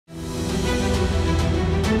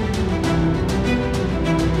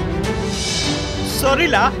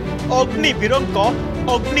सरिला अग्निवीरंक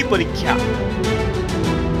अग्नि परीक्षा।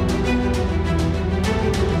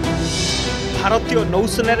 भारतीय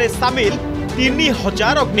नौसेना रे सामिल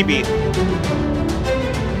 3000 अग्निवीर।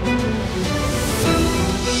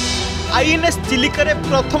 आईएनएस चिलिका रे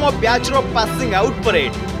प्रथम बैच रो पासिंग आउट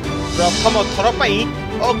परेड। प्रथम थर पई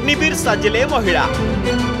अग्निवीर साजिले महिला।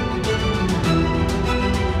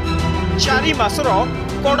 4 मासर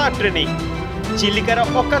कड़ा ट्रेनिंग। चिलिकार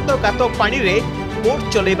अकातकात पानी रे बोट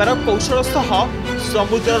चलेबार कौशल सह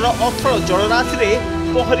समुद्रर अथल जलराशि रे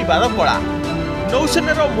पहरिबार कला।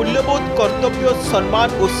 नौसेनार मूल्यबोध कर्तव्य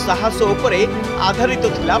सम्मान और साहस उपरे आधारित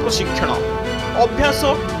थिला प्रशिक्षण। अभ्यास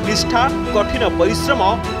निष्ठा कठिन परिश्रम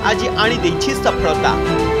आज आनी देछि सफलता।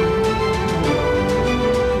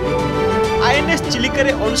 आईएनएस चिलिका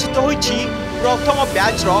रे अनुष्ठित होइछि प्रथम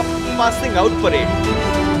बैच रो पासिंग आउट परेड।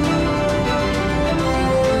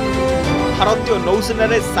 भारतीय नौसेना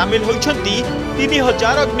रे सामिल होइछंती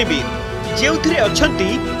 3000 अग्निवीर, जेउथिरे अछंती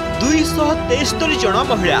 273 जन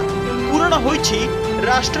महिला। पूर्ण होइछि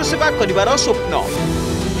राष्ट्र सेवा करिवार स्वप्न।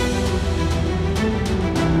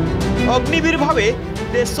 अग्निवीर भावे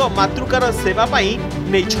देश मातृकार सेवा पाई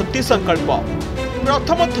नेइछंती संकल्प।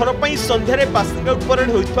 प्रथम थर पाई संध्यारे पासिंग आउट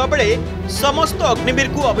परेड होइतबा बेले समस्त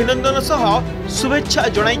अग्निवीर को अभिनंदन सह शुभेच्छा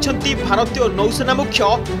जणाइछंती भारतीय नौसेना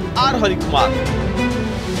मुख्य are Harikumar.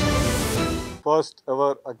 First ever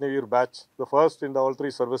Agniveer batch, the first in all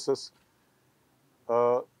 3 services.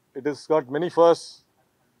 It has got many firsts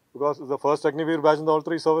because it's the first Agniveer batch in all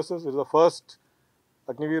 3 services. It's the first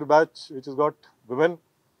Agniveer batch which has got women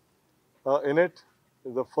in it.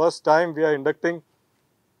 It's the first time we are inducting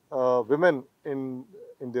women in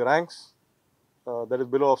the ranks that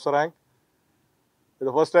is below officer rank.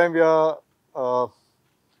 It's the first time we are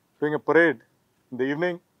doing a parade in the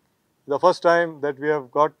evening. It's the first time that we have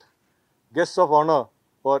got guests of honor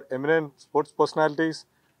for eminent sports personalities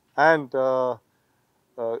and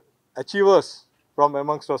achievers from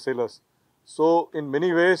amongst our sailors. So, in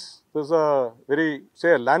many ways, this is a very,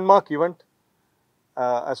 a landmark event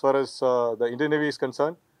as far as the Indian Navy is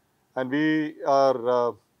concerned, and we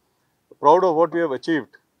are proud of what we have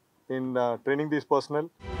achieved in training these personnel.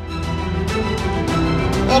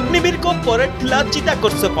 Agniveer को parade थिला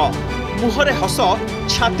चिताकर्षक। मुहरे हस,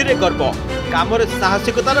 छाती रे गर्व, कामरे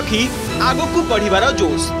साहसिकता रखी आगकू बढ़िबार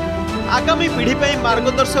जोश। आगामी पीढ़ी पे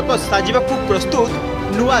मार्गदर्शक साजिबाकू प्रस्तुत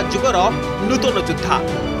नुआ जुगर नूतन योद्धा।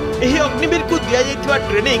 एही अग्निवीर को दिया जाइथिबा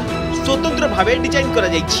ट्रेनिंग स्वतंत्र भावे डिजाइन करा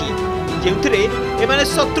जाइछि, जेउथिरे एमाने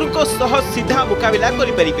शत्रुको सह सीधा मुकाबिला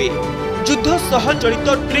करि परिबे। युद्ध सह जड़ित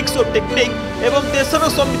ट्रिक्स और टेक्निक एवं देशर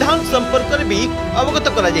संविधान संपर्क में भी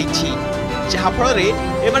अवगत करा जाइछि, जहा फल रे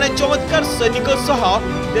एमाने चमत्कार सैनिक सह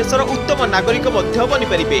देशर उत्तम नागरिक मध्य बनि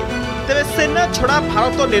परिबे। तेरे सेना छड़ा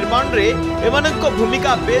भारत निर्माण रे एमानक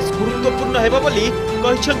भूमिका बेस गुरुत्वपूर्ण हेबो बोली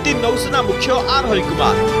कहिसंती नौसेना मुख्य are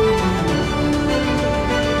Harikumar.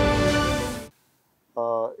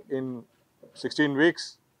 In 16 weeks,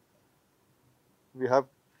 we have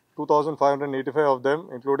 2,585 of them,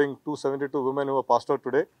 including 272 women who are passed out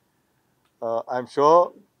today. I'm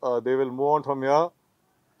sure they will move on from here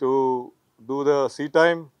to do the sea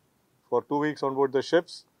time for 2 weeks on board the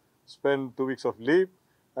ships, spend 2 weeks of leave,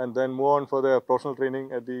 and then move on for their professional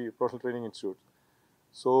training at the Professional Training Institute.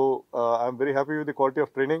 So I'm very happy with the quality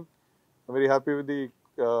of training. I'm very happy with the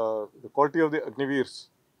quality of the Agniveers.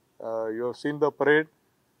 You have seen the parade,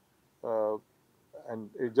 and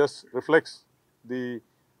it just reflects the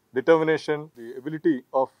determination, the ability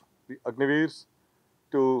of the Agniveers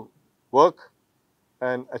to work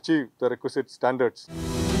and achieve the requisite standards.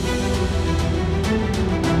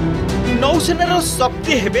 नौसेनार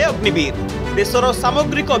शक्ति हेबे अग्निवीर, देशर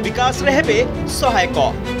सामग्रिक विकास रे हेबे सहायक।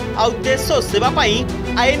 आ देश सेवा पाई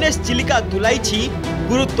INS Chilika तुलाइछि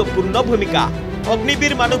गुरुत्वपूर्ण भूमिका।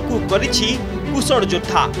 अग्निवीर मानकु करिछि कुशल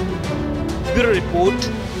योद्धा। Bureau report,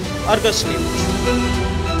 Argus news.